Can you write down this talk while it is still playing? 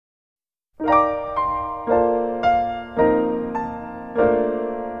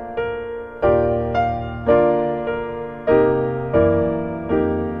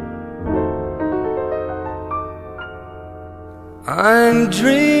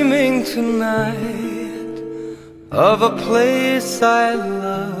dreaming tonight of a place I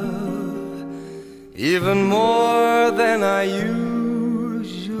love even more than I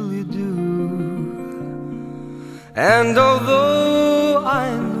usually do. And although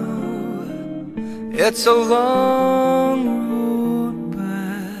I know it's a long road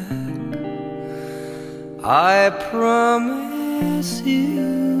back, I promise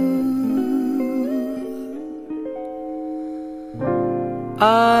you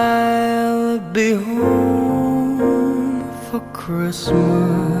I'll be home for Christmas.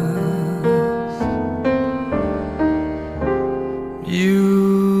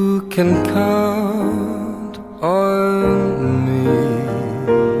 You can count on me.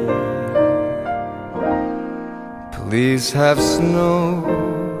 Please have snow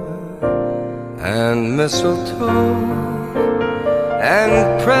and mistletoe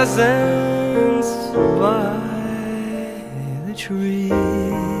and presents by the tree.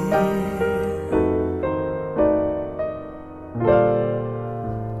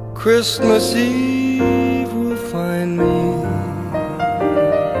 Christmas Eve will find me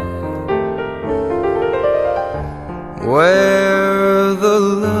where the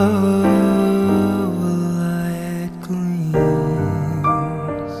love light gleams.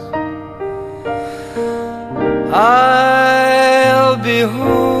 I'll be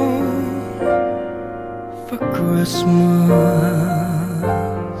home for Christmas,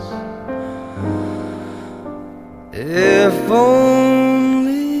 if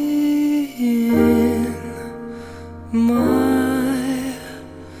only in my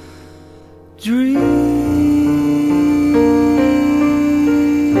dreams.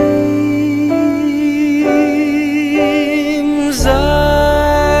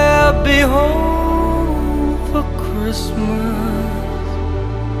 I'll be home for Christmas.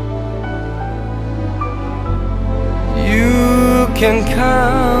 You can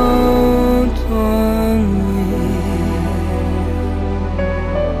count on me.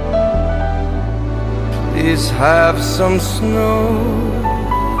 Please have some snow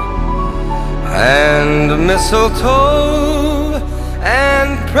and mistletoe and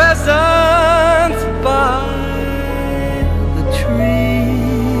presents by the tree.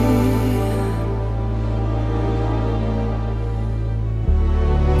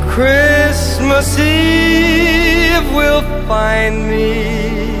 Christmas Eve will find me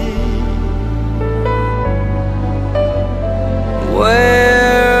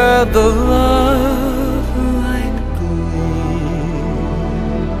where the love light gleams.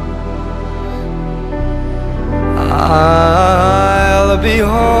 I'll be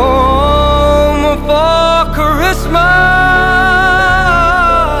home for Christmas,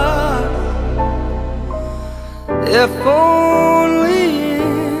 if only